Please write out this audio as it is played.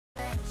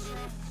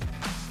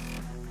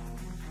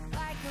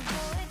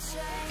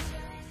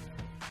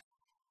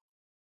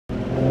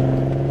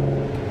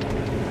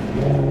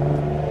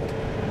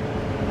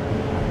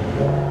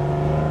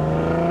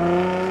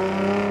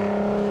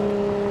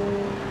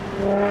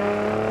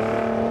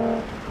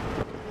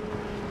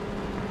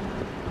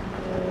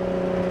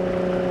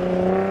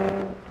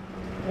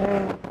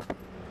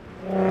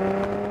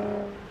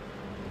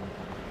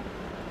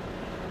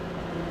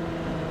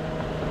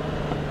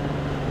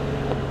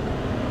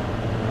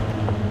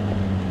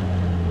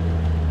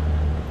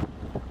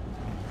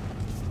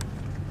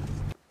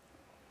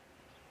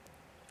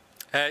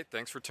Hey,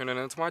 thanks for tuning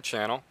into my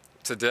channel.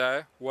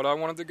 Today, what I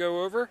wanted to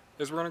go over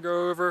is we're going to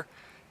go over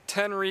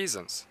 10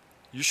 reasons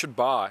you should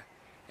buy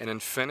an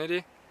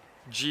Infiniti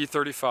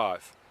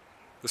G35.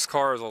 This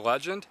car is a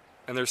legend,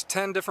 and there's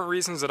 10 different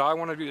reasons that I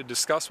wanted to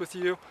discuss with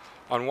you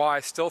on why I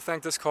still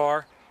think this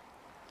car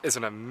is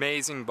an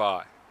amazing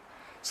buy.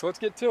 So let's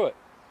get to it.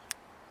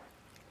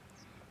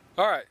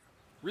 Alright,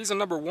 reason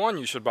number one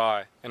you should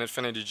buy an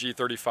Infiniti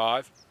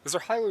G35 is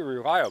they're highly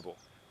reliable.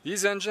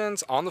 These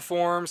engines, on the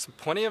forums,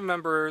 plenty of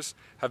members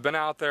have been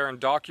out there and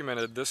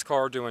documented this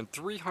car doing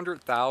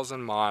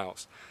 300,000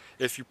 miles.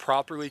 If you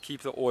properly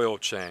keep the oil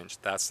changed,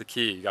 that's the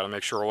key. You got to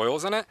make sure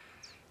oil's in it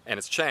and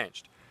it's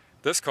changed.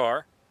 This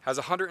car has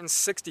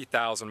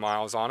 160,000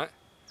 miles on it.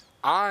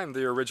 I'm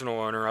the original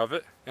owner of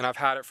it and I've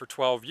had it for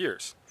 12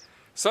 years.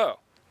 So,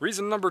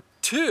 reason number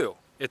two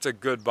it's a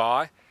good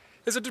buy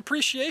is the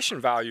depreciation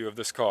value of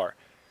this car.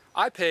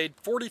 I paid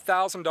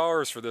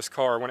 $40,000 for this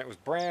car when it was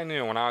brand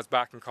new when I was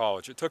back in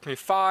college. It took me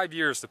 5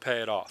 years to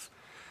pay it off.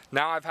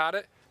 Now I've had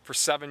it for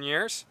 7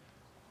 years,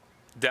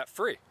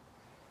 debt-free.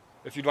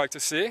 If you'd like to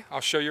see,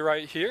 I'll show you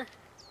right here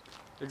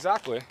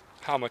exactly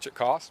how much it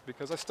costs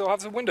because I still have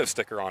the window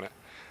sticker on it.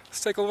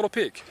 Let's take a little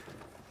peek.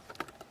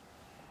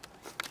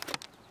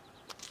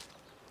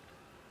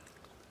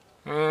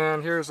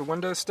 And here's the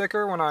window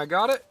sticker when I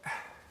got it,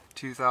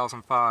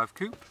 2005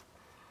 Coupe.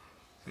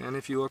 And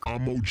if you look,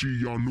 I'm OG,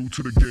 y'all new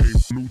to the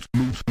game,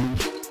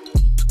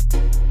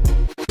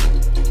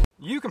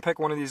 You can pick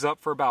one of these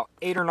up for about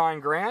 8 or 9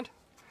 grand.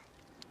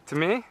 To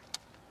me,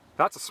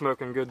 that's a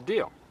smoking good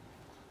deal.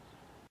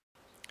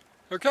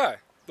 Okay,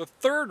 the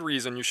third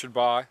reason you should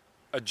buy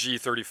a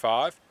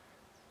G35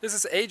 is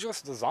its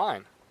ageless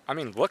design. I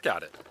mean, look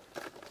at it.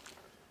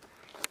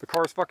 The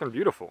car is fucking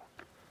beautiful.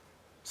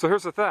 So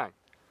here's the thing.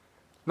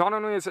 Not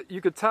only is it,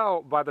 you could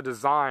tell by the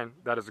design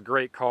that it's a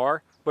great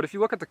car, but if you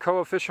look at the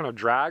coefficient of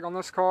drag on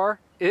this car,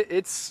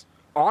 it's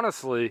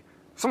honestly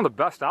some of the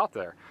best out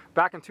there.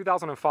 Back in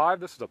 2005,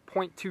 this is a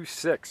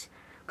 0.26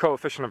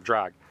 coefficient of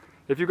drag.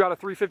 If you got a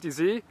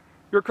 350Z,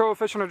 your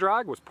coefficient of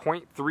drag was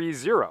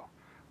 0.30.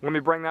 Let me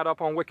bring that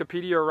up on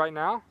Wikipedia right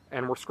now,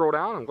 and we'll scroll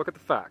down and look at the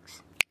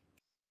facts.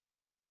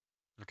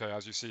 Okay,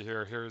 as you see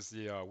here, here's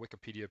the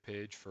Wikipedia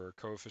page for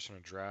coefficient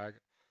of drag.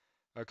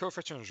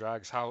 Coefficient of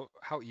drag is how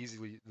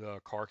easily the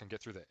car can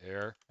get through the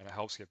air, and it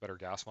helps get better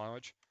gas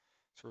mileage.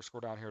 So we'll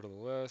scroll down here to the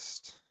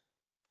list.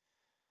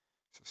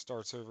 So it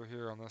starts over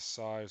here on this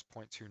side is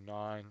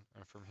 0.29,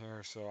 and from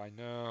here, so I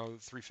know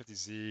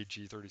 350Z,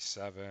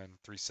 G37,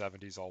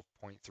 370 is all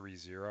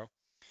 0.30.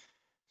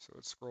 So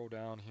let's scroll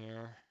down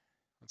here.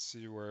 Let's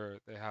see where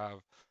they have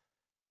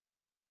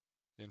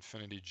the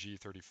Infiniti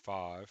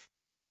G35.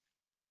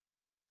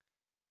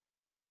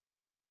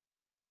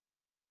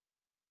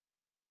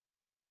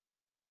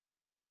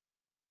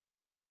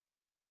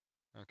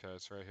 Okay,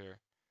 it's right here.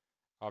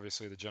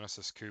 Obviously, the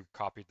Genesis Coupe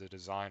copied the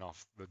design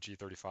off the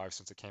G35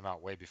 since it came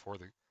out way before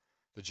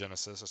the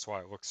Genesis. That's why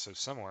it looks so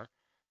similar.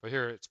 But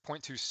here, it's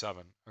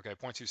 0.27. Okay,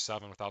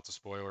 0.27 without the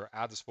spoiler.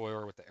 Add the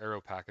spoiler with the aero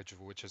package,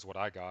 which is what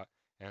I got,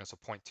 and it's a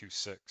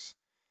 0.26.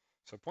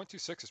 So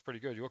 0.26 is pretty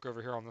good. You look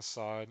over here on this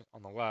side,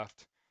 on the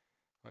left.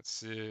 Let's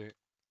see.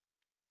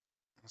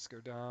 Let's go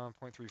down,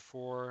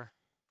 0.34.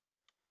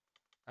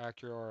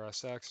 Acura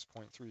RSX is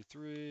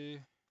 0.33.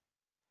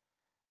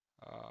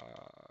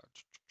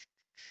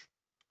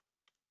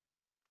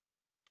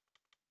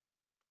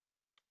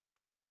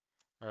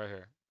 Right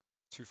here,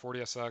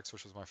 240SX,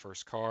 which was my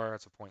first car,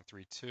 that's a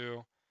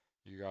 0.32.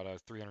 You got a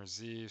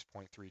 300Z, is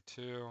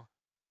 0.32.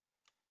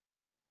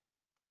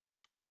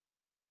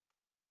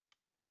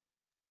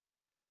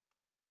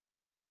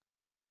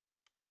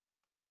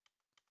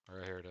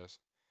 Right here it is.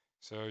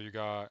 So you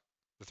got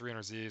the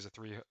 300Z is a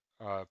 0.30,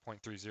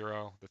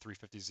 the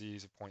 350Z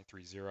is a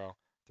 0.30,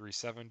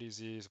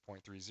 370Z is a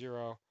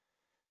 0.30.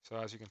 So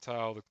as you can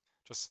tell,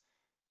 just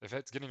if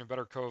it's getting a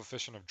better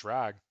coefficient of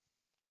drag,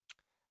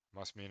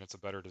 must mean it's a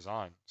better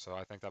design. So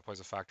I think that plays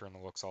a factor in the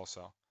looks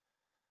also.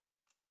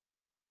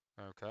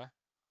 Okay,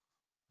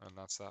 and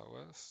that's that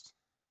list.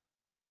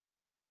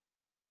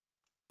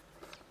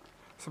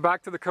 So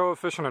back to the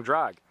coefficient of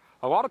drag.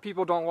 A lot of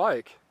people don't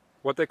like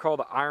what they call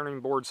the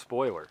ironing board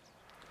spoiler.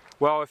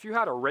 Well, if you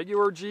had a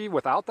regular G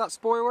without that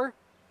spoiler,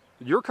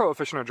 your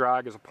coefficient of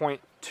drag is a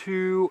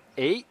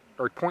 0.28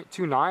 or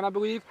 0.29, I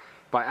believe.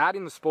 By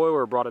adding the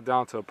spoiler, it brought it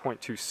down to a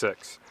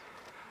 0.26.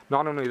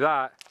 Not only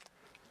that,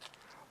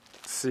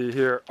 see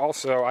here,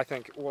 also I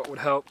think what would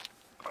help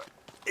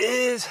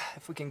is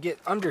if we can get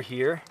under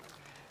here,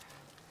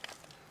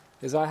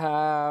 is I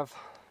have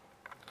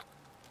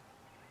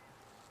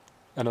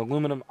an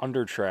aluminum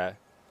under tray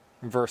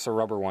versus a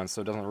rubber one,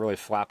 so it doesn't really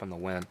flap in the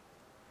wind.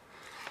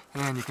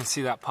 And you can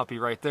see that puppy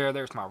right there.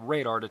 There's my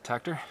radar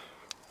detector.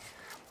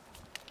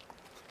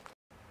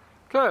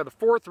 Okay, the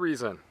fourth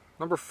reason,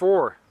 number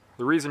 4,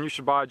 the reason you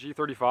should buy a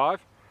G35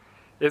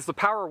 is the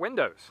power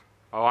windows.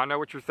 Oh, I know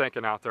what you're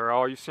thinking out there.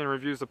 Oh, you've seen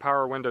reviews, the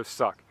power windows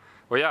suck.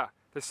 Well, yeah,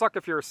 they suck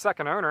if you're a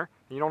second owner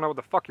and you don't know what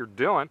the fuck you're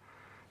doing.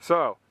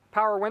 So,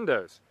 power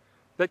windows.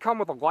 They come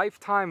with a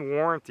lifetime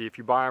warranty if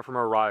you buy them from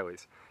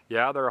O'Reilly's.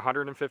 Yeah, they're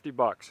 150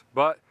 bucks,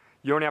 but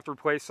you only have to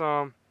replace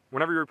them.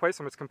 Whenever you replace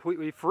them, it's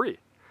completely free.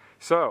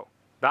 So,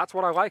 that's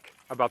what I like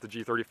about the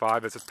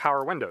G35 is its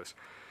power windows.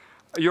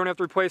 You don't have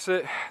to replace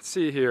it. Let's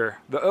see here.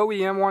 The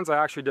OEM ones,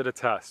 I actually did a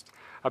test.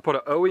 I put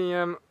an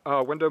OEM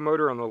window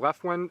motor on the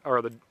left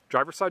or the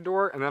driver's side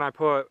door, and then I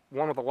put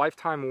one with a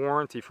lifetime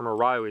warranty from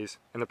O'Reilly's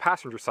in the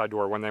passenger side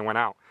door when they went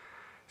out.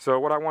 So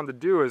what I wanted to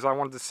do is I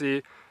wanted to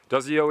see,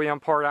 does the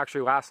OEM part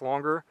actually last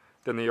longer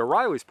than the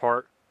O'Reilly's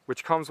part,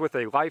 which comes with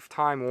a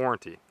lifetime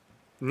warranty.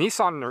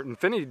 Nissan or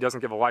Infiniti doesn't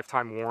give a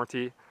lifetime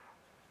warranty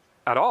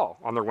at all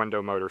on their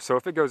window motor. So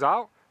if it goes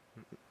out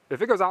in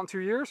 2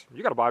 years,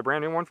 you got to buy a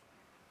brand new one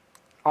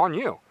on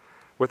you.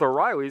 With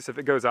O'Reilly's, if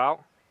it goes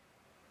out,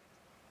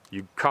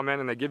 you come in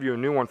and they give you a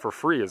new one for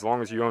free as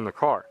long as you own the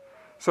car.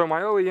 So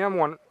my OEM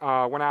one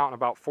went out in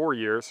about 4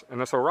 years,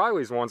 and this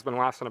O'Reilly's one's been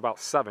lasting about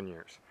 7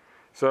 years.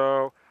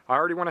 So I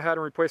already went ahead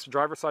and replaced the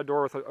driver's side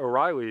door with an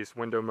O'Reilly's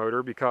window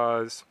motor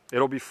because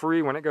it'll be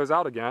free when it goes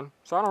out again.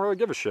 So I don't really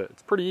give a shit.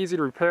 It's pretty easy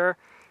to repair.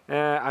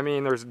 And I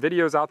mean, there's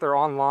videos out there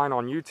online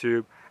on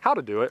YouTube how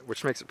to do it,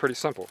 which makes it pretty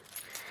simple.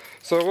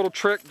 So a little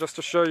trick just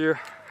to show you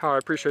how I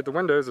appreciate the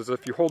windows is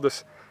if you hold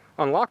this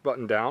unlock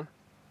button down,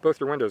 both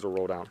your windows will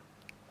roll down.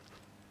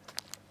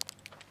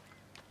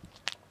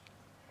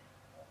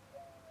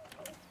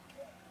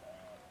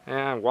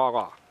 And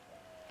voila.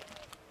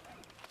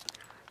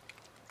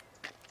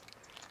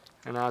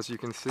 And as you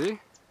can see,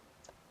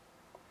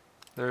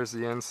 there's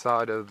the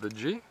inside of the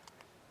G.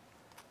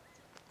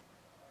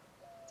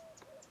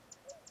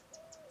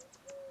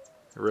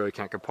 I really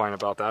can't complain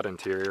about that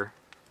interior,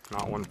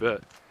 not one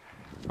bit.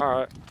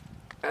 Alright,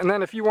 and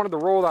then if you wanted to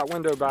roll that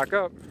window back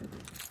up,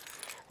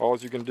 all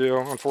you can do,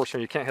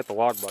 unfortunately you can't hit the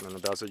lock button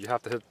that does it, you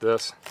have to hit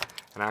this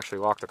and actually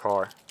lock the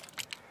car.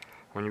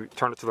 When you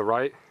turn it to the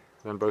right,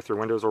 then both your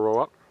windows will roll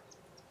up.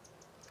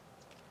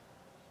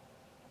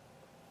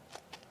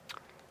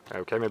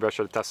 Okay, maybe I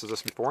should have tested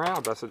this before.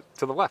 I'll test it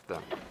to the left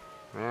then.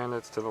 And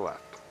it's to the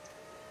left.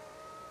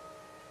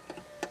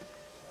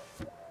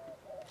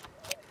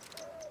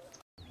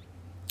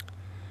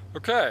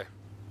 Okay,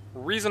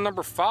 reason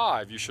number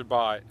 5 you should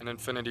buy an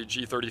Infiniti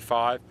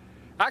G35.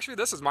 Actually,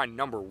 this is my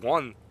number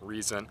 1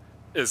 reason,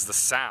 is the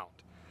sound.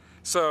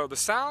 So the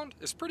sound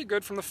is pretty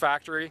good from the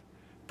factory,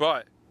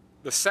 but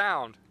the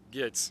sound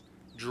gets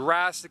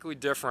drastically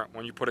different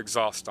when you put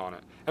exhaust on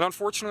it. And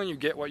unfortunately, you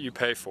get what you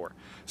pay for.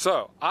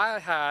 So I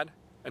had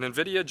an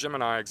NVIDIA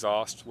Gemini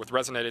exhaust with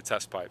resonated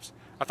test pipes.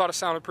 I thought it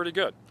sounded pretty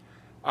good.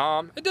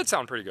 It did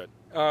sound pretty good.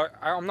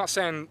 I'm not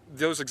saying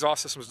those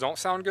exhaust systems don't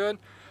sound good.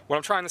 What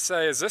I'm trying to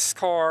say is this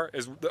car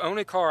is the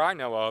only car I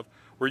know of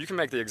where you can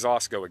make the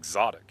exhaust go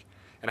exotic.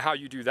 And how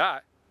you do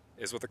that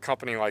is with a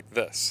company like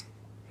this,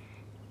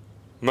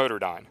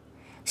 Motordyne.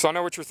 So I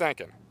know what you're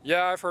thinking.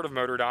 Yeah, I've heard of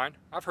Motordyne.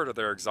 I've heard of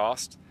their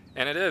exhaust.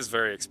 And it is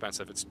very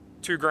expensive. It's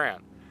 $2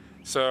 grand.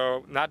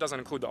 So that doesn't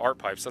include the art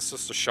pipes. That's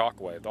just a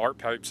Shockwave. The art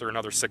pipes are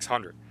another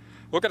 600.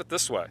 Look at it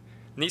this way.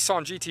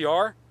 Nissan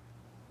GTR,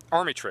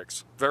 Army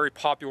Tricks, very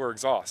popular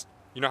exhaust.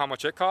 You know how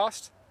much it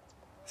cost?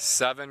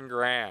 $7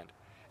 grand.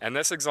 And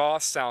this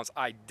exhaust sounds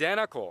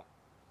identical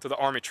to the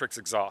Army Tricks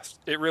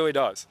exhaust. It really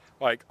does.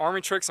 Like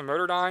Army Tricks and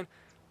Motordyne,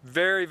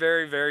 very,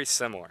 very, very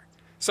similar.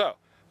 So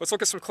let's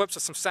look at some clips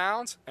of some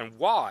sounds and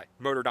why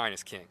Motordyne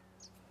is king.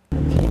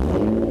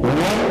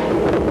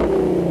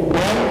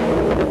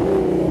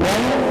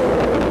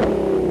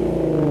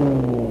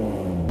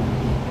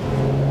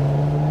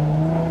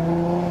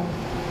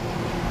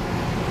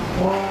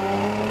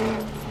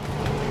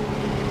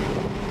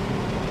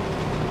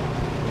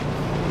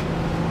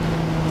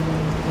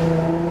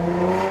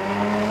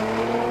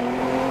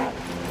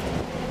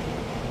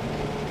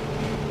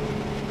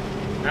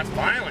 That's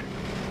violent.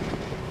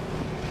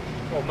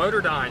 Well,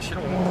 Motordyne, she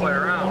don't want to play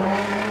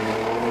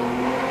around.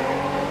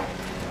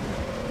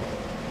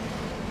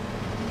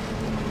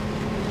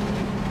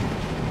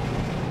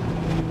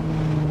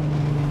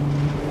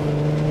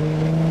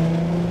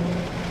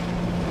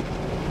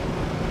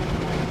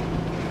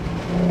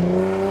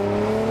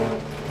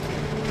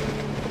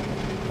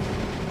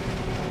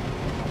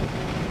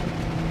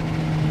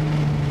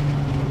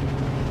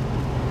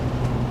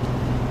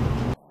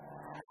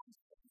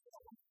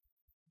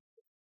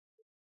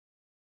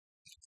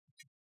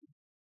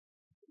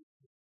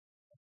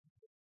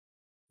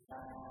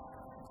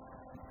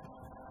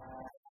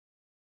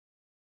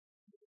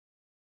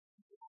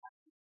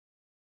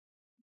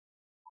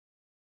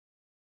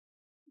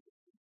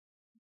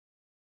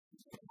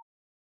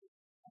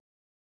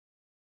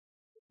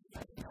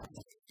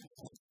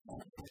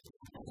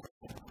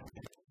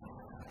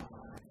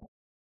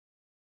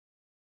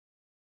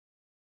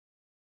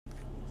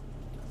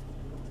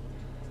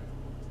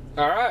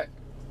 Alright.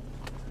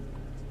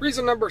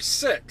 Reason number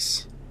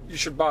 6 you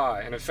should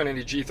buy an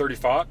Infiniti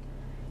G35. It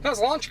has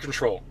launch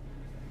control.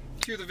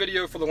 Cue the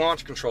video for the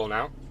launch control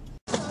now.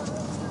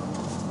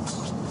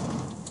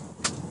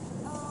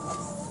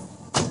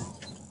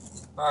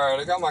 Alright,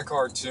 I got my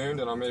car tuned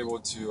and I'm able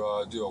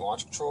to do a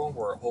launch control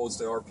where it holds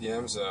the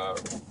RPMs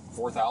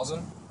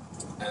 4,000,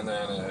 and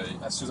then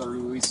as soon as I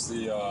release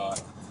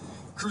the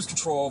cruise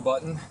control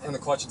button and the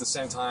clutch at the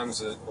same time,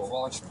 as it will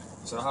launch me.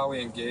 So how we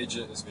engage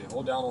it is we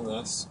hold down on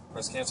this,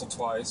 press cancel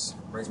twice,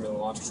 brings me to the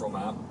launch control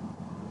map.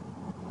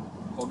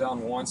 Hold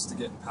down once to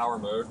get in power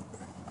mode.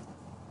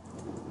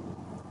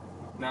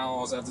 Now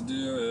all I have to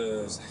do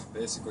is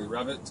basically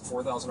rev it to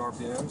 4,000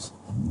 RPMs.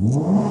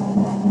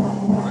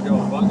 I go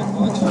on the button and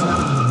clutch.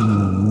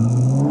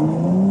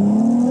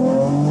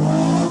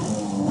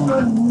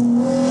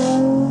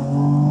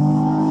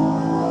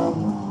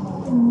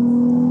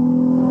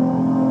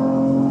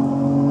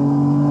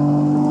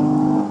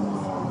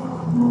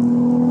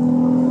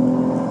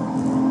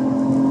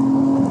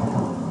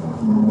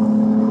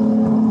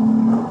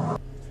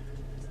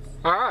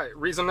 Alright,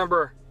 reason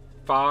number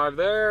 5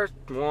 there,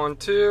 1,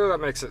 2, that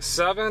makes it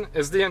 7,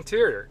 is the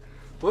interior.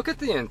 Look at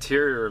the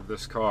interior of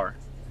this car.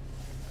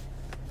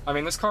 I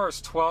mean, this car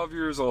is 12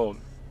 years old.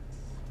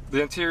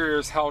 The interior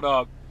is held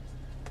up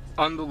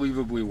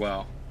unbelievably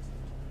well.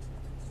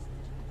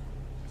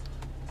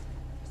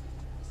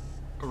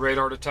 A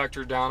radar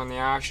detector down in the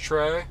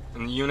ashtray,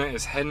 and the unit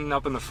is heading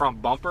up in the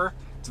front bumper.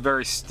 It's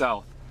very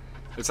stealth.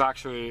 It's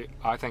actually,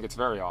 I think it's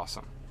very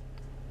awesome.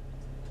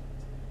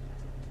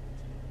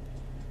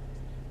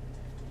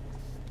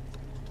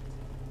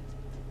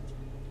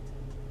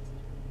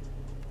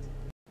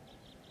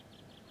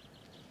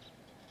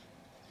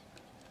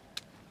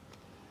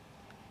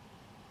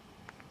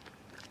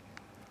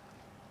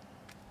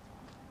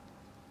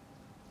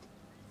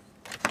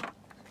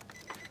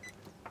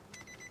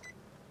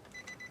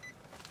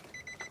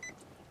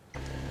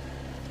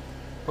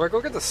 Like,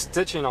 look at the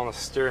stitching on the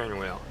steering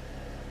wheel.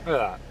 Look at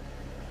that.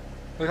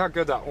 Look how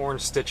good that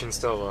orange stitching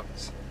still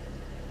looks.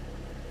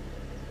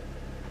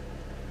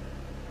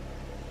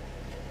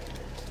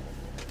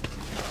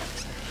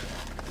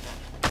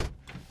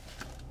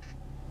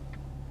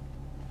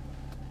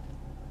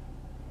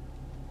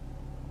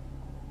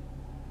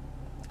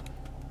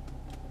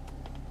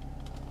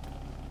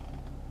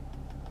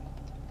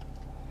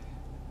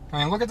 I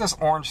mean, look at this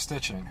orange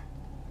stitching.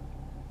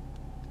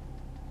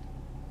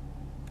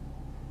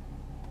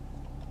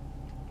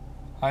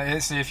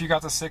 See, if you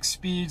got the 6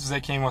 speeds, they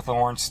came with the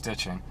orange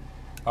stitching.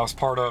 That was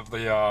part of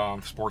the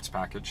sports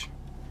package.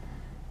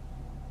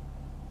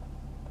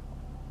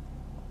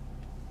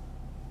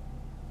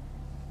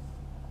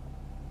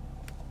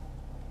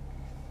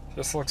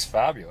 This looks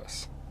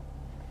fabulous.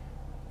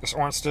 This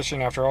orange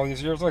stitching after all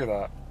these years, look at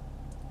that.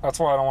 That's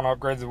why I don't want to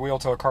upgrade the wheel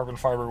to a carbon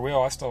fiber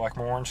wheel. I still like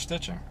more orange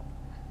stitching.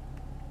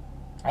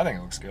 I think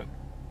it looks good.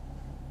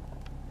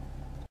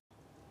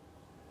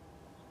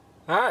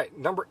 Alright,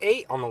 number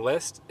 8 on the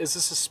list is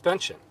the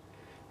suspension.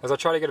 As I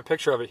try to get a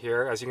picture of it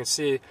here, as you can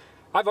see,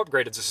 I've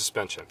upgraded the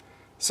suspension.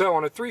 So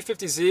on a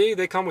 350Z,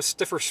 they come with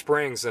stiffer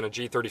springs than a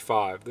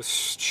G35. The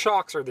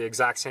shocks are the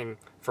exact same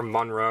from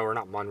Monroe, or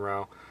not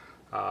Monroe.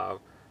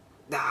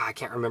 I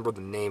can't remember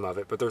the name of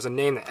it, but there's a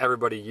name that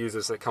everybody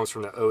uses that comes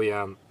from the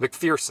OEM,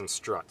 McPherson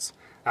struts.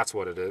 That's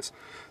what it is.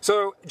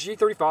 So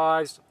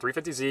G35s,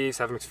 350Zs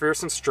have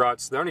McPherson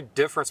struts. The only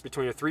difference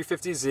between a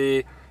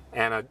 350Z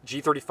and a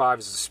G35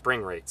 is the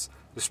spring rates.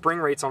 The spring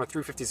rates on a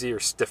 350Z are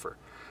stiffer.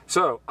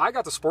 So I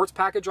got the sports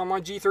package on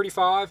my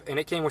G35 and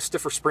it came with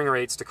stiffer spring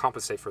rates to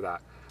compensate for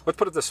that. Let's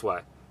put it this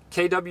way.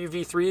 KW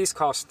V3s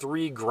cost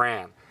 $3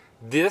 grand.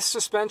 This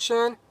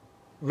suspension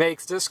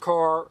makes this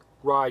car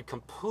ride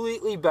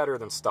completely better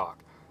than stock.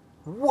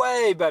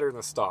 Way better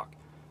than stock.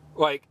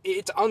 Like,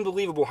 it's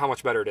unbelievable how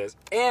much better it is.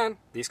 And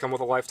these come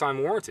with a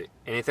lifetime warranty.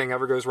 Anything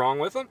ever goes wrong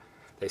with them,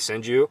 they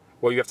send you,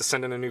 well, you have to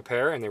send in a new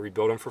pair and they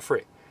rebuild them for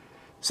free.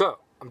 So,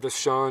 I'm just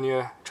showing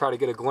you, try to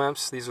get a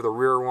glimpse. These are the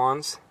rear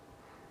ones.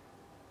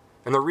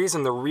 And the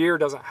reason the rear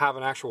doesn't have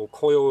an actual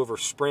coilover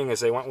spring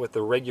is they went with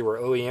the regular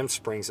OEM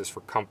springs is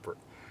for comfort.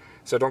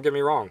 So don't get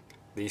me wrong,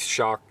 these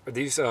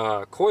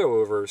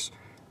coilovers,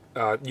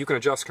 you can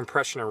adjust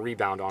compression and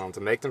rebound on them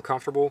to make them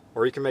comfortable,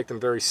 or you can make them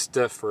very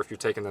stiff for if you're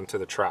taking them to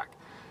the track.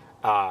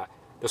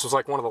 This was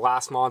like one of the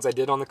last mods I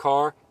did on the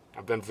car.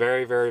 I've been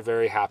very, very,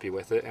 very happy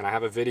with it, and I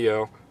have a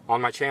video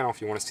on my channel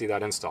if you want to see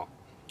that install.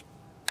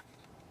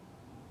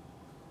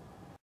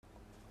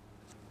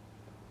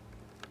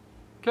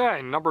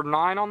 Okay, number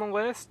 9 on the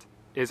list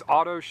is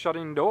auto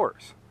shutting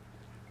doors.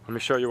 Let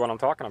me show you what I'm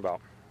talking about.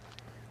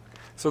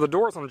 So the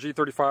doors on the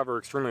G35 are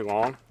extremely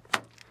long.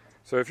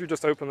 So if you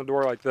just open the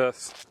door like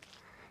this,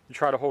 you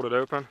try to hold it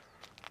open,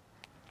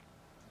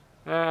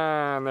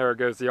 and there it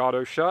goes, the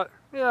auto shut.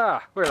 Yeah,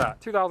 look at that,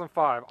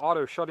 2005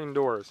 auto shutting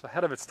doors,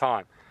 ahead of its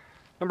time.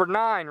 Number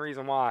 9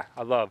 reason why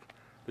I love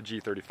the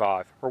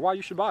G35, or why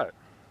you should buy it.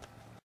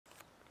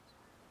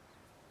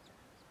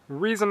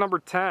 Reason number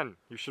 10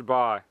 you should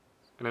buy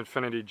an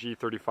Infiniti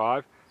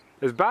G35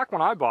 is back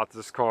when I bought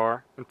this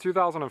car in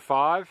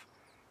 2005,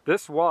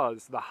 this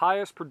was the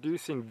highest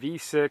producing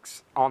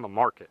V6 on the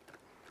market.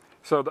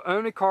 So the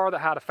only car that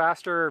had a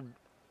faster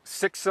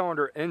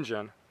 6-cylinder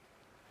engine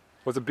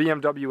was a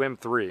BMW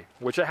M3,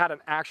 which it had an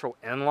actual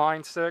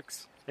inline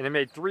 6, and it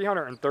made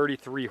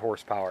 333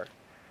 horsepower.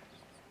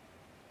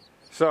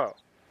 So,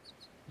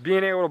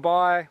 being able to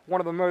buy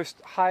one of the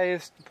most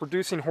highest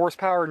producing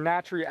horsepower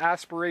naturally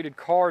aspirated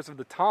cars of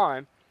the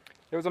time,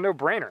 it was a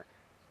no-brainer.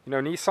 You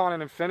know, Nissan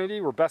and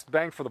Infiniti were best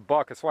bang for the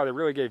buck. That's why they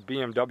really gave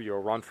BMW a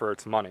run for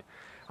its money.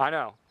 I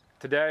know,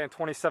 today in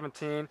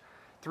 2017,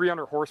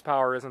 300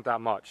 horsepower isn't that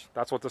much.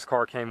 That's what this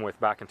car came with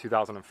back in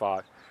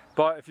 2005.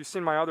 But if you've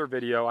seen my other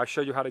video, I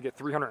showed you how to get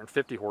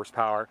 350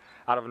 horsepower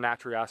out of a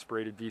naturally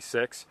aspirated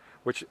V6,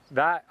 which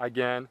that,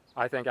 again,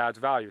 I think adds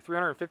value.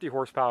 350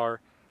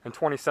 horsepower in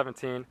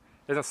 2017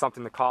 isn't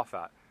something to cough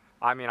at.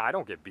 I mean, I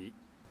don't get beat.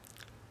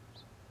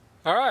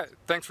 Alright,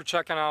 thanks for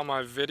checking out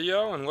my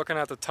video and looking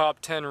at the top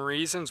 10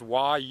 reasons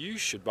why you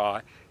should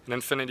buy an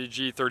Infiniti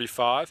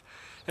G35.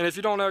 And if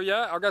you don't know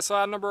yet, I guess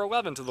I'll add number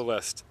 11 to the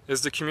list,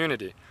 is the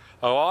community.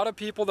 A lot of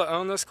people that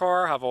own this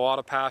car have a lot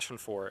of passion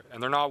for it,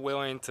 and they're not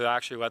willing to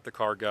actually let the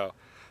car go.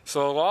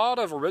 So a lot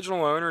of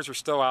original owners are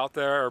still out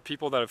there, or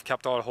people that have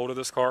kept on hold of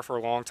this car for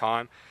a long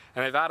time,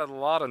 and they've added a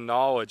lot of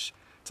knowledge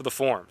to the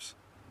forums.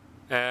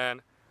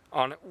 And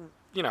on,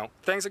 you know,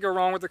 things that go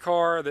wrong with the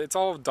car, it's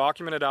all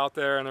documented out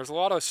there, and there's a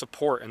lot of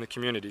support in the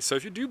community. So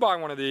if you do buy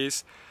one of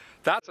these,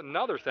 that's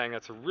another thing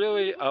that's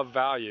really of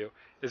value,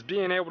 is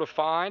being able to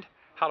find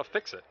how to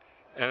fix it.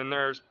 And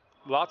there's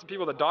lots of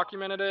people that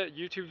documented it,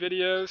 YouTube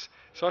videos.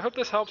 So I hope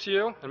this helps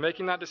you in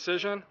making that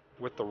decision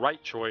with the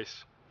right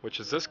choice, which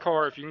is this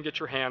car if you can get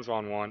your hands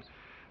on one.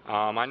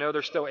 I know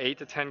there's still 8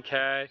 to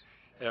 10K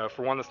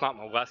for one that's not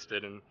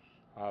molested and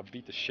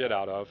beat the shit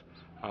out of.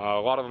 A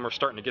lot of them are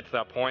starting to get to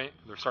that point.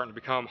 They're starting to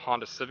become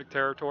Honda Civic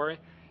territory,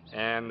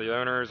 and the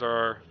owners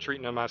are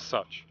treating them as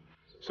such.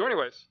 So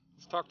anyways,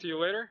 let's talk to you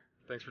later.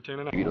 Thanks for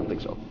tuning in. You don't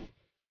think so?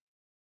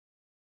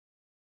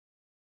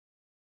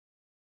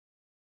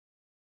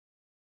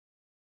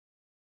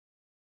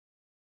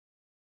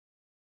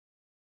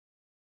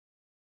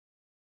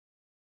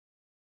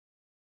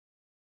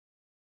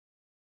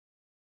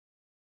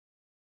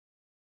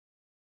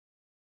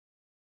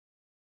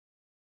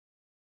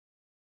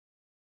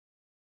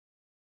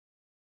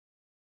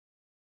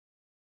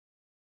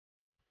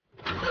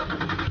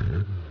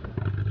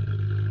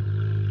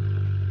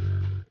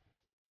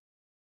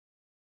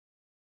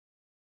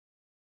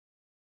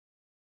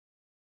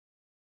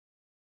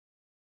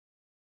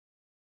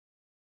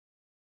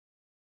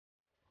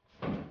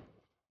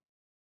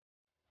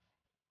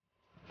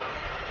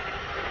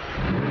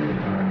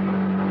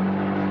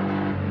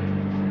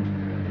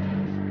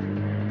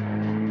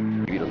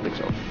 You don't think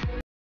so?